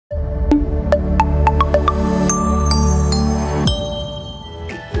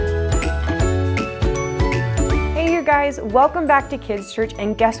guys, welcome back to Kids Church,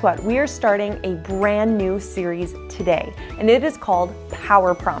 and guess what? We are starting a brand new series today, and it is called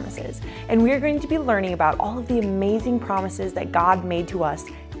Power Promises. And we are going to be learning about all of the amazing promises that God made to us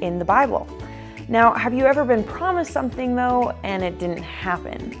in the Bible. Now, have you ever been promised something though, and it didn't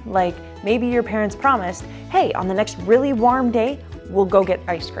happen? Like maybe your parents promised, hey, on the next really warm day, we'll go get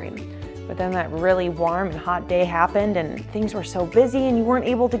ice cream. But then that really warm and hot day happened and things were so busy and you weren't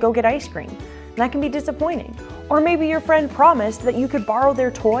able to go get ice cream. And that can be disappointing. Or maybe your friend promised that you could borrow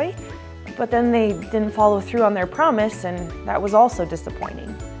their toy, but then they didn't follow through on their promise, and that was also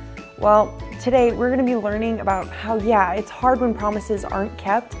disappointing. Well, today we're gonna be learning about how, yeah, it's hard when promises aren't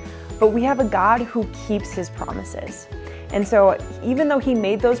kept, but we have a God who keeps his promises. And so even though he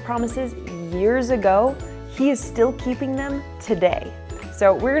made those promises years ago, he is still keeping them today.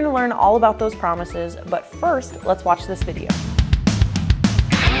 So we're gonna learn all about those promises, but first, let's watch this video.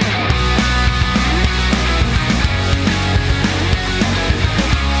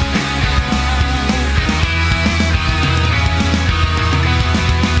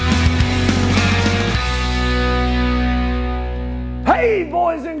 Hey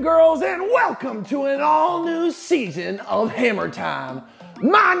boys and girls, and welcome to an all-new season of Hammer Time.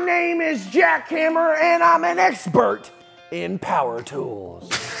 My name is Jack Hammer and I'm an expert in power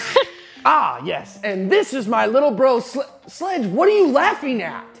tools. Ah, yes, and this is my little bro Sledge. What are you laughing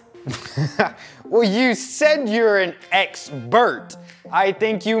at? Well, you said you're an expert. I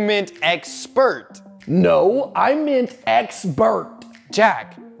think you meant expert. No, I meant expert.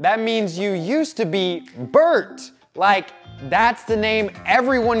 Jack, that means you used to be Bert. Like, that's the name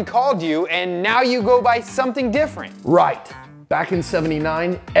everyone called you, and now you go by something different. Right. Back in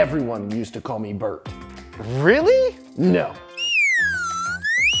 '79, everyone used to call me Bert. Really? No.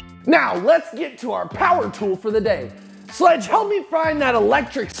 Now, let's get to our power tool for the day. Sledge, help me find that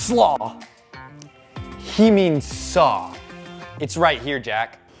electric slaw. He means saw. It's right here,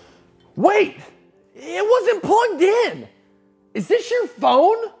 Jack. Wait, it wasn't plugged in. Is this your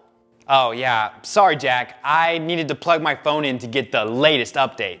phone? Oh yeah, sorry Jack. I needed to plug my phone in to get the latest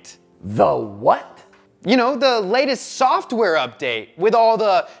update. The what? You know, the latest software update with all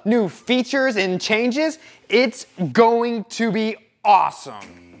the new features and changes. It's going to be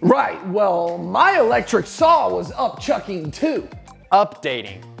awesome. Right, well, my electric saw was upchucking too.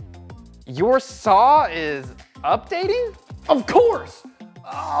 Updating. Your saw is updating? Of course,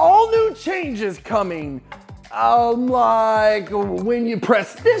 all new changes coming. Like when you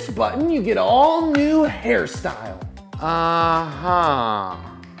press this button, you get an all new hairstyle. Uh-huh.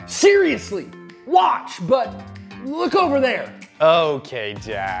 Seriously, watch, but look over there. Okay,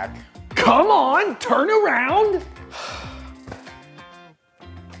 Jack. Come on, turn around.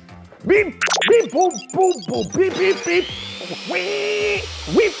 Beep, beep, boop, boop, boop, beep, beep, beep. Wee,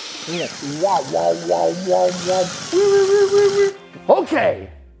 weep. Wow, wow, wow, wow, wow. Wee, wee, wee, wee. Okay,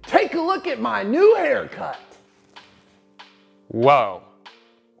 take a look at my new haircut. Whoa.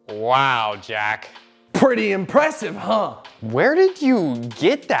 Wow, Jack. Pretty impressive, huh? Where did you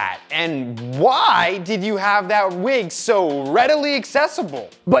get that? And why did you have that wig so readily accessible?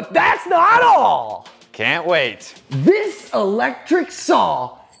 But that's not all. Can't wait. This electric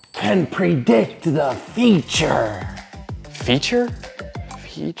saw can predict the future. Feature?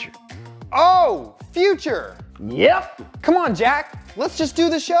 Future. Oh, future. Yep. Come on, Jack. Let's just do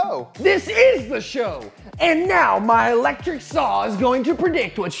the show. This is the show. And now my electric saw is going to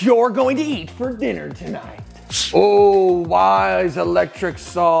predict what you're going to eat for dinner tonight. Oh, wise electric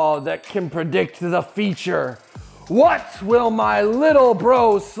saw that can predict the future. What will my little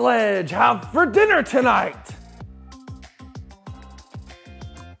bro Sledge have for dinner tonight?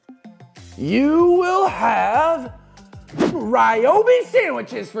 You will have Ryobi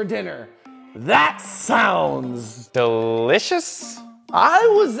sandwiches for dinner. That sounds delicious? I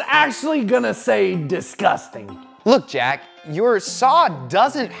was actually gonna say disgusting. Look, Jack, your saw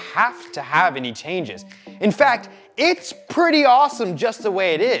doesn't have to have any changes. In fact, it's pretty awesome just the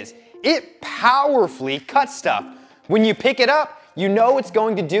way it is. It powerfully cuts stuff. When you pick it up, you know it's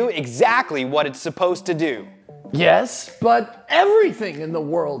going to do exactly what it's supposed to do. Yes, but everything in the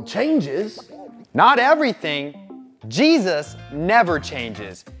world changes. Not everything. Jesus never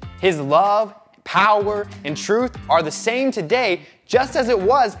changes. His love, power, and truth are the same today, just as it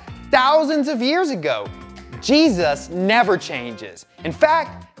was thousands of years ago. Jesus never changes. In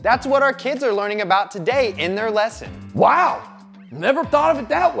fact, that's what our kids are learning about today in their lesson. Wow, never thought of it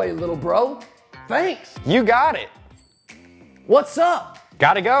that way, little bro. Thanks. You got it. What's up?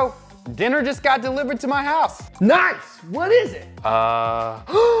 Gotta go. Dinner just got delivered to my house. Nice. What is it?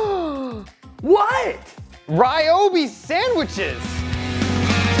 What? Ryobi sandwiches.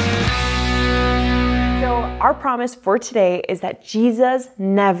 So our promise for today is that Jesus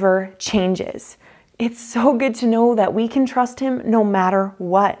never changes. It's so good to know that we can trust him no matter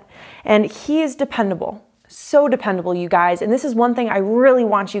what. And he is dependable. So dependable, you guys. And this is one thing I really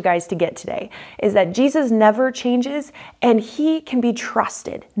want you guys to get today, is that Jesus never changes and he can be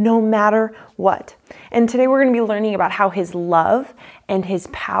trusted no matter what. And today we're going to be learning about how his love and his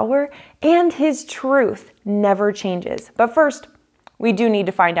power and his truth never changes. But first, we do need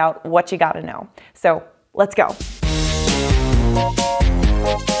to find out what you got to know. So let's go.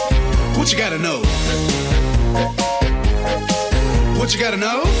 What you gotta know? What you gotta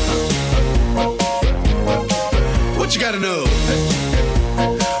know? What you gotta know?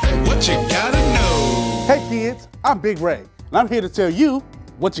 What you gotta know? Hey kids, I'm Big Ray, and I'm here to tell you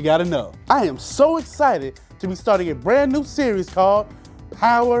what you gotta know. I am so excited to be starting a brand new series called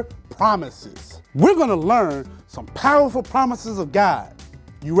Power Promises. We're gonna learn some powerful promises of God.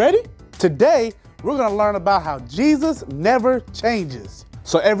 You ready? Today, we're gonna learn about how Jesus never changes.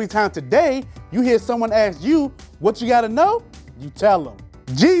 So every time today you hear someone ask you what you gotta know, you tell them,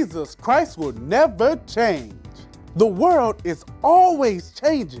 Jesus Christ will never change. The world is always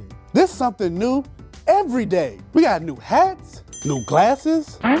changing. There's something new every day. We got new hats, new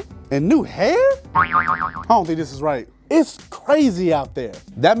glasses, and new hair? I don't think this is right. It's crazy out there.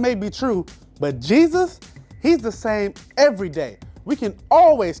 That may be true, but Jesus, he's the same every day. We can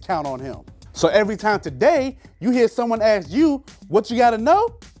always count on him. So every time today you hear someone ask you what you gotta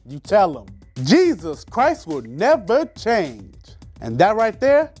know, you tell them, Jesus Christ will never change. And that right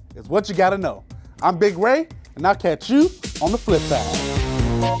there is what you gotta know. I'm Big Ray, and I'll catch you on the flip side.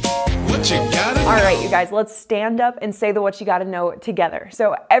 What you gotta know? All right, you guys, let's stand up and say the what you gotta know together.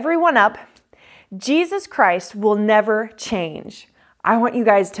 So everyone up, Jesus Christ will never change. I want you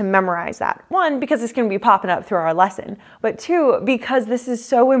guys to memorize that. One, because it's going to be popping up through our lesson, but two, because this is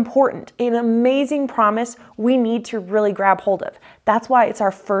so important, an amazing promise we need to really grab hold of. That's why it's our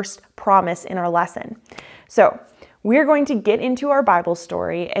first promise in our lesson. So we're going to get into our Bible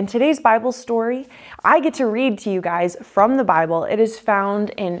story, and today's Bible story, I get to read to you guys from the Bible. It is found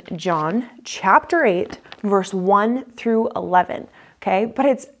in John chapter 8, verse 1 through 11, okay? But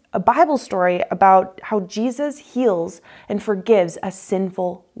it's a Bible story about how Jesus heals and forgives a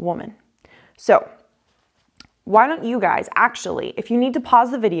sinful woman. So why don't you guys actually, if you need to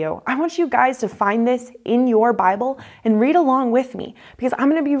pause the video, I want you guys to find this in your Bible and read along with me, because I'm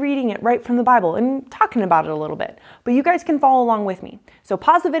going to be reading it right from the Bible and talking about it a little bit, but you guys can follow along with me. So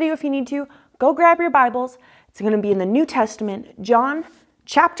pause the video if you need to, go grab your Bibles. It's going to be in the New Testament, John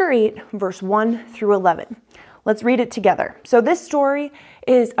chapter 8, verse 1 through 11. Let's read it together. So this story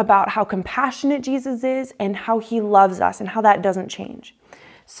is about how compassionate Jesus is and how he loves us and how that doesn't change.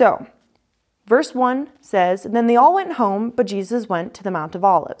 So verse 1 says, then they all went home, but Jesus went to the Mount of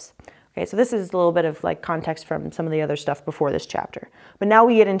Olives. Okay, so this is a little bit of like context from some of the other stuff before this chapter. But now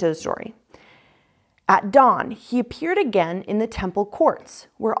we get into the story. At dawn, he appeared again in the temple courts,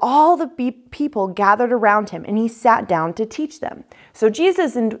 where all the people gathered around him, and he sat down to teach them. So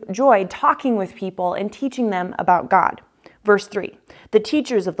Jesus enjoyed talking with people and teaching them about God. Verse 3, the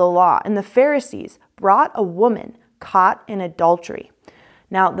teachers of the law and the Pharisees brought a woman caught in adultery.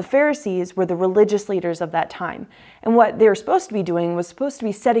 Now, the Pharisees were the religious leaders of that time, and what they were supposed to be doing was supposed to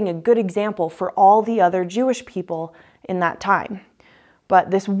be setting a good example for all the other Jewish people in that time. But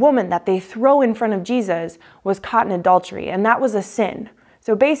this woman that they throw in front of Jesus was caught in adultery, and that was a sin.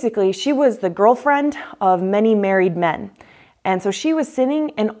 So basically, she was the girlfriend of many married men. And so she was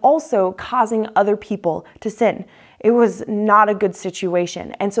sinning and also causing other people to sin. It was not a good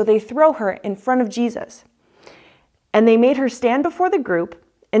situation. And so they throw her in front of Jesus. And they made her stand before the group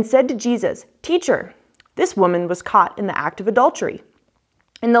and said to Jesus, "Teacher, this woman was caught in the act of adultery.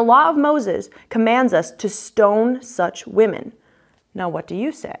 And the law of Moses commands us to stone such women. Now, what do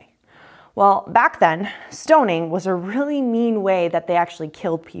you say?" Well, back then, stoning was a really mean way that they actually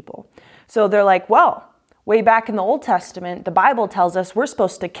killed people. So they're like, well, way back in the Old Testament, the Bible tells us we're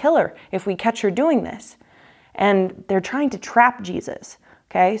supposed to kill her if we catch her doing this. And they're trying to trap Jesus.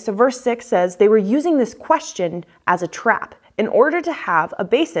 Okay, so verse 6 says they were using this question as a trap in order to have a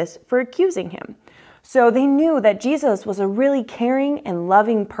basis for accusing him. So they knew that Jesus was a really caring and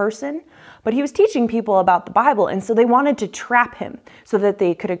loving person, but he was teaching people about the Bible, and so they wanted to trap him so that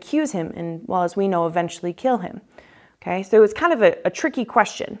they could accuse him and, well, as we know, eventually kill him. Okay, so it was kind of a tricky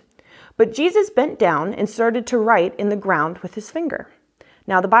question. But Jesus bent down and started to write in the ground with his finger.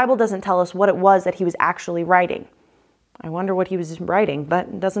 Now, the Bible doesn't tell us what it was that he was actually writing. I wonder what he was writing, but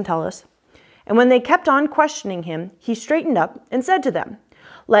it doesn't tell us. And when they kept on questioning him, he straightened up and said to them,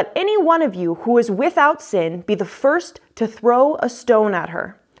 "Let any one of you who is without sin be the first to throw a stone at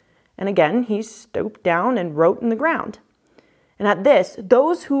her." And again, he stooped down and wrote in the ground. And at this,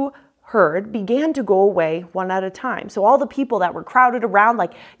 those who heard began to go away one at a time. So all the people that were crowded around,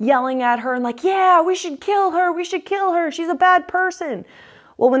 like yelling at her and like, yeah, we should kill her. We should kill her. She's a bad person.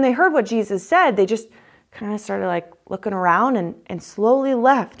 Well, when they heard what Jesus said, they just kind of started like looking around and slowly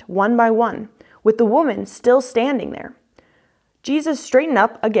left one by one, with the woman still standing there. Jesus straightened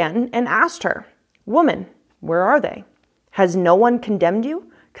up again and asked her, "Woman, where are they? Has no one condemned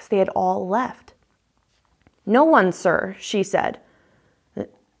you?" Because they had all left. "No one, sir," she said.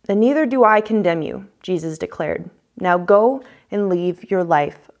 "Then neither do I condemn you," Jesus declared. "Now go and leave your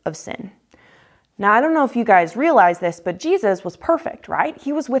life of sin." Now, I don't know if you guys realize this, but Jesus was perfect, right?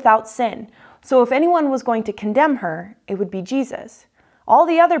 He was without sin. So if anyone was going to condemn her, it would be Jesus. All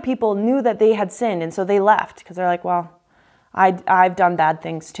the other people knew that they had sinned, and so they left because they're like, well, I've done bad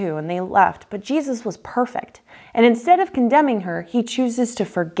things too, and they left. But Jesus was perfect. And instead of condemning her, he chooses to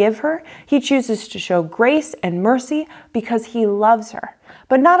forgive her. He chooses to show grace and mercy because he loves her.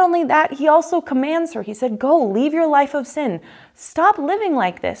 But not only that, he also commands her. He said, go, leave your life of sin. Stop living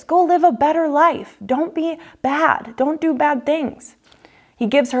like this. Go live a better life. Don't be bad. Don't do bad things. He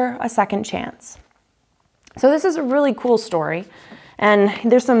gives her a second chance. So this is a really cool story. And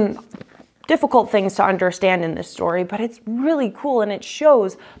there's some difficult things to understand in this story, but it's really cool and it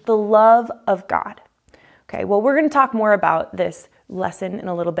shows the love of God. Okay, well, we're going to talk more about this lesson in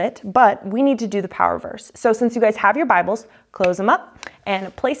a little bit, but we need to do the power verse. So since you guys have your Bibles, close them up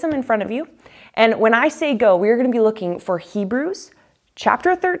and place them in front of you. And when I say go, we're going to be looking for Hebrews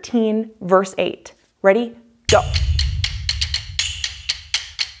chapter 13, verse 8. Ready? Go.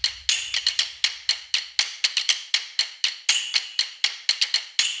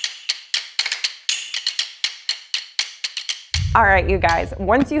 All right, you guys,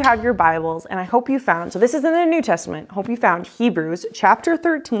 once you have your Bibles, and I hope you found, so this is in the New Testament, hope you found Hebrews chapter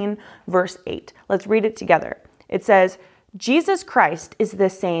 13, verse 8. Let's read it together. It says, Jesus Christ is the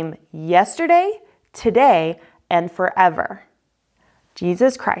same yesterday, today, and forever.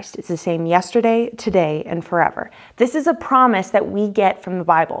 Jesus Christ is the same yesterday, today, and forever. This is a promise that we get from the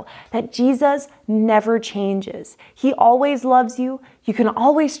Bible, that Jesus never changes. He always loves you. You can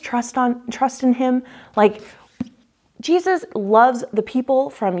always trust in him. Like, Jesus loves the people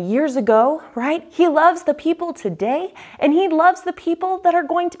from years ago, right? He loves the people today, and he loves the people that are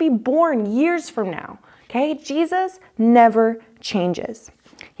going to be born years from now, okay? Jesus never changes.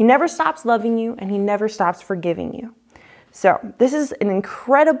 He never stops loving you, and he never stops forgiving you. So this is an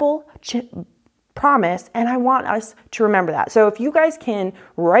incredible promise, and I want us to remember that. So if you guys can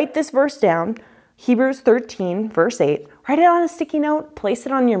write this verse down, Hebrews 13, verse 8, write it on a sticky note, place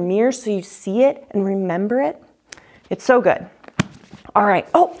it on your mirror so you see it and remember it. It's so good. All right.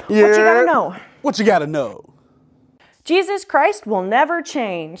 Oh, yeah. What you gotta know? What you gotta know? Jesus Christ will never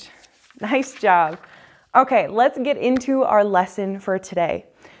change. Nice job. Okay, let's get into our lesson for today.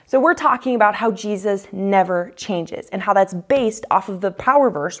 So we're talking about how Jesus never changes and how that's based off of the power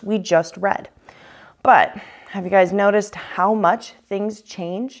verse we just read. But have you guys noticed how much things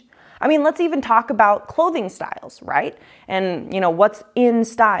change? I mean, let's even talk about clothing styles, right? And, what's in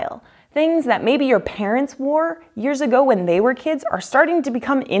style. Things that maybe your parents wore years ago when they were kids are starting to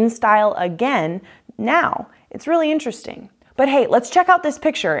become in style again now. It's really interesting. But hey, let's check out this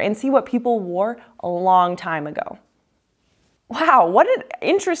picture and see what people wore a long time ago. Wow, what an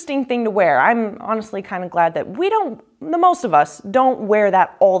interesting thing to wear. I'm honestly kind of glad that the most of us don't wear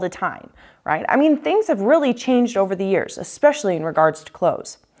that all the time, right? I mean, things have really changed over the years, especially in regards to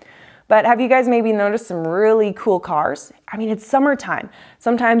clothes. But have you guys maybe noticed some really cool cars? I mean, it's summertime.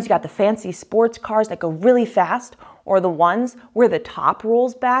 Sometimes you got the fancy sports cars that go really fast, or the ones where the top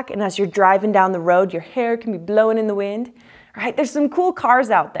rolls back, and as you're driving down the road, your hair can be blowing in the wind, right? There's some cool cars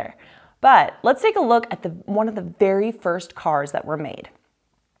out there. But let's take a look at one of the very first cars that were made.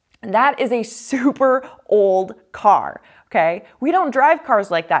 And that is a super old car, okay? We don't drive cars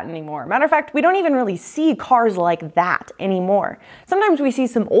like that anymore. Matter of fact, we don't even really see cars like that anymore. Sometimes we see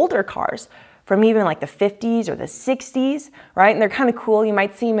some older cars from even like the 50s or the 60s, right? And they're kind of cool. You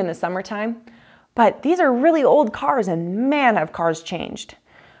might see them in the summertime. But these are really old cars, and man, have cars changed.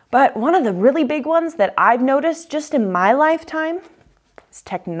 But one of the really big ones that I've noticed just in my lifetime is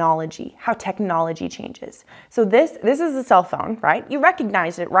technology, how technology changes. So this is a cell phone, right? You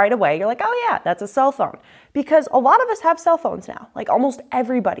recognize it right away. You're like, oh yeah, that's a cell phone. Because a lot of us have cell phones now, like almost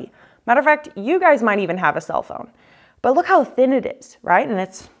everybody. Matter of fact, you guys might even have a cell phone. But look how thin it is, right? And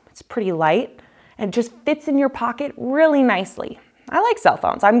it's pretty light and just fits in your pocket really nicely. I like cell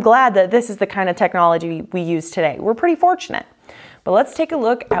phones. I'm glad that this is the kind of technology we use today. We're pretty fortunate. But let's take a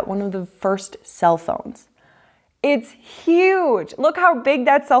look at one of the first cell phones. It's huge. Look how big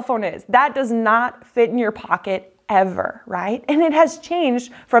that cell phone is. That does not fit in your pocket ever, right? And it has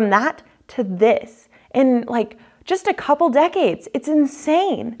changed from that to this in like just a couple decades. It's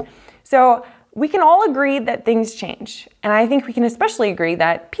insane. So we can all agree that things change. And I think we can especially agree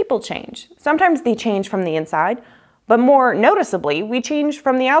that people change. Sometimes they change from the inside, but more noticeably, we change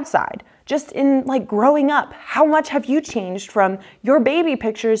from the outside. Just in like growing up, how much have you changed from your baby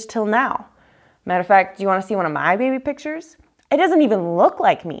pictures till now? Matter of fact, do you want to see one of my baby pictures? It doesn't even look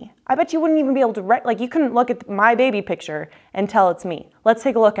like me. I bet you wouldn't even be able to, like you couldn't look at my baby picture and tell it's me. Let's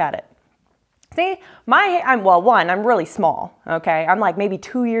take a look at it. See, I'm really small, okay? I'm like maybe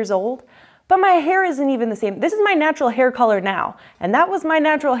 2 years old, but my hair isn't even the same. This is my natural hair color now, and that was my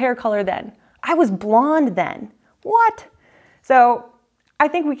natural hair color then. I was blonde then. What? So I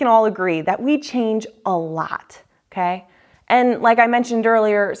think we can all agree that we change a lot, okay? And like I mentioned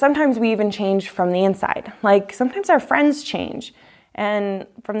earlier, sometimes we even change from the inside. Like sometimes our friends change, and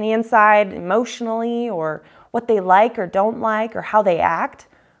from the inside emotionally, or what they like or don't like, or how they act.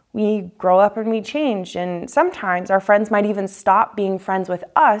 We grow up and we change, and sometimes our friends might even stop being friends with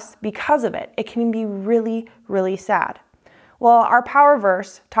us because of it. It can be really, really sad. Well, our power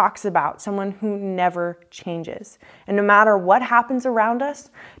verse talks about someone who never changes. And no matter what happens around us,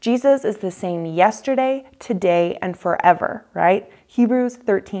 Jesus is the same yesterday, today, and forever, right? Hebrews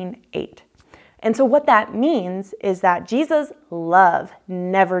 13:8. And so what that means is that Jesus' love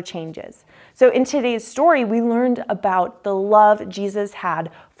never changes. So in today's story, we learned about the love Jesus had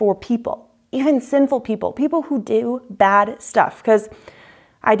for people, even sinful people, people who do bad stuff, because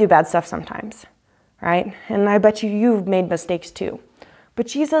I do bad stuff sometimes, right? And I bet you've made mistakes too. But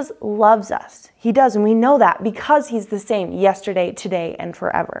Jesus loves us. He does, and we know that because he's the same yesterday, today, and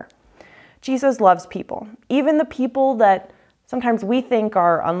forever. Jesus loves people, even the people that sometimes we think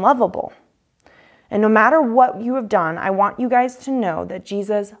are unlovable. And no matter what you have done, I want you guys to know that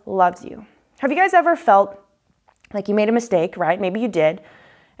Jesus loves you. Have you guys ever felt like you made a mistake, right? Maybe you did.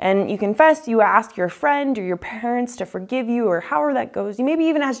 And you confess, you ask your friend or your parents to forgive you, or however that goes. You maybe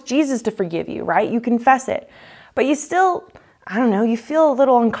even ask Jesus to forgive you, right? You confess it. But you still, I don't know, you feel a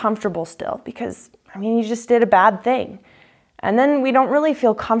little uncomfortable still because, you just did a bad thing. And then we don't really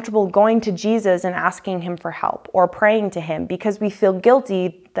feel comfortable going to Jesus and asking him for help or praying to him because we feel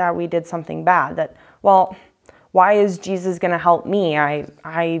guilty that we did something bad. That, well, why is Jesus going to help me?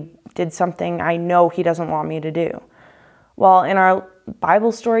 I did something I know he doesn't want me to do. Well, in our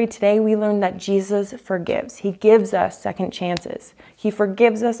Bible story today, we learn that Jesus forgives. He gives us second chances. He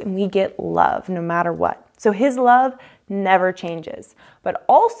forgives us and we get love no matter what. So his love never changes. But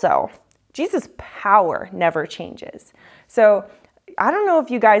also, Jesus' power never changes. So I don't know if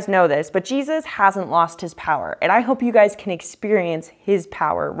you guys know this, but Jesus hasn't lost his power. And I hope you guys can experience his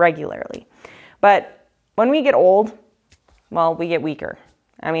power regularly. But when we get old, well, we get weaker.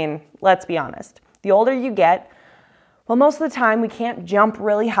 Let's be honest. The older you get, well, most of the time we can't jump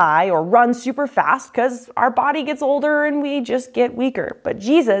really high or run super fast because our body gets older and we just get weaker. But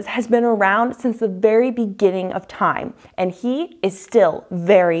Jesus has been around since the very beginning of time, and he is still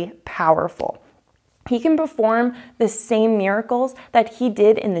very powerful. He can perform the same miracles that he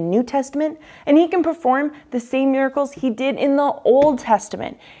did in the New Testament, and he can perform the same miracles he did in the Old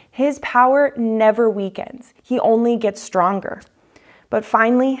Testament. His power never weakens. He only gets stronger. But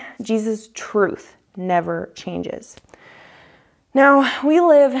finally, Jesus' truth never changes. Now, we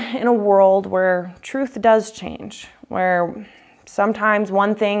live in a world where truth does change, where sometimes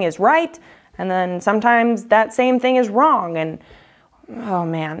one thing is right, and then sometimes that same thing is wrong. And oh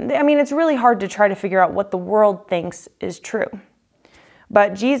man, it's really hard to try to figure out what the world thinks is true.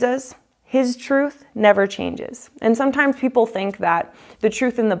 But Jesus, his truth never changes. And sometimes people think that the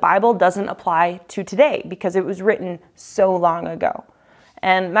truth in the Bible doesn't apply to today because it was written so long ago.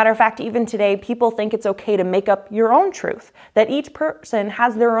 And matter of fact, even today, people think it's okay to make up your own truth, that each person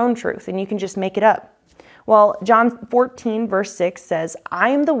has their own truth and you can just make it up. Well, John 14, verse 6 says, I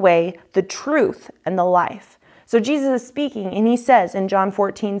am the way, the truth, and the life. So Jesus is speaking, and he says in John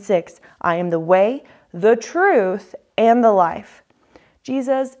 14:6, I am the way, the truth, and the life.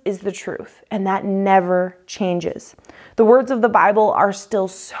 Jesus is the truth, and that never changes. The words of the Bible are still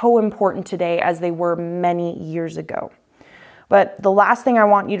so important today as they were many years ago. But the last thing I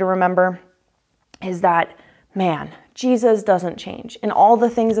want you to remember is that, Jesus doesn't change. In all the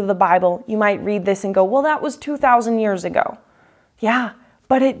things of the Bible, you might read this and go, well, that was 2,000 years ago. Yeah,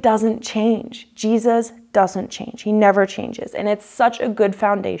 but it doesn't change. Jesus doesn't change. He never changes. And it's such a good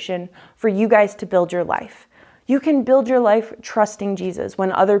foundation for you guys to build your life. You can build your life trusting Jesus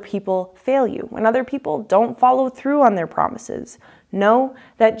when other people fail you, when other people don't follow through on their promises. Know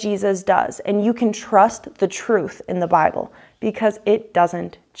that Jesus does, and you can trust the truth in the Bible because it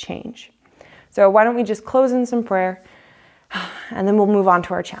doesn't change. So why don't we just close in some prayer, and then we'll move on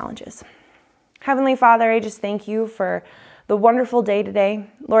to our challenges. Heavenly Father, I just thank you for the wonderful day today.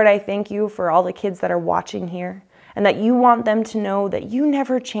 Lord, I thank you for all the kids that are watching here, and that you want them to know that you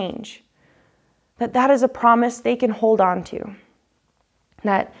never change, that is a promise they can hold on to,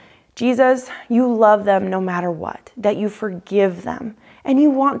 that Jesus, you love them no matter what, that you forgive them, and you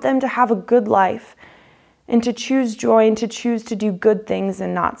want them to have a good life and to choose joy and to choose to do good things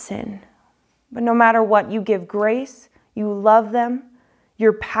and not sin. But no matter what, you give grace, you love them,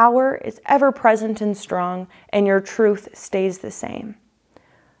 your power is ever present and strong, and your truth stays the same.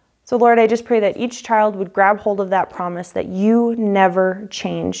 So Lord, I just pray that each child would grab hold of that promise that you never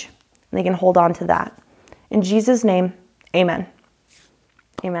change, and they can hold on to that. In Jesus' name, amen.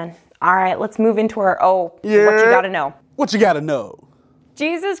 Amen. All right, let's move into our what you gotta know. What you gotta know?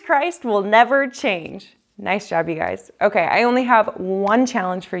 Jesus Christ will never change. Nice job, you guys. Okay, I only have one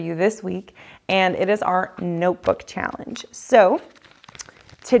challenge for you this week, and it is our notebook challenge. So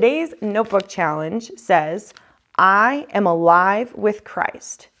today's notebook challenge says, I am alive with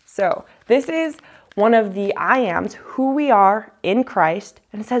Christ. So this is one of the I ams, who we are in Christ,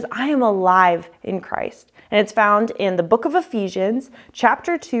 and it says, I am alive in Christ. And it's found in the book of Ephesians,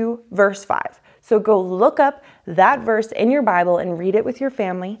 chapter 2, verse 5. So go look up that verse in your Bible and read it with your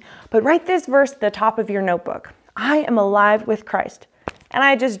family. But write this verse at the top of your notebook. I am alive with Christ. And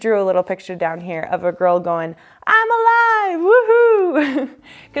I just drew a little picture down here of a girl going, I'm alive, woohoo!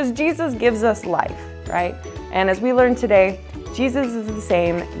 Because Jesus gives us life, right? And as we learned today, Jesus is the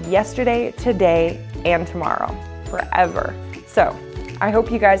same yesterday, today, and tomorrow, forever. So I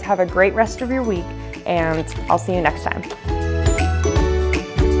hope you guys have a great rest of your week, and I'll see you next time.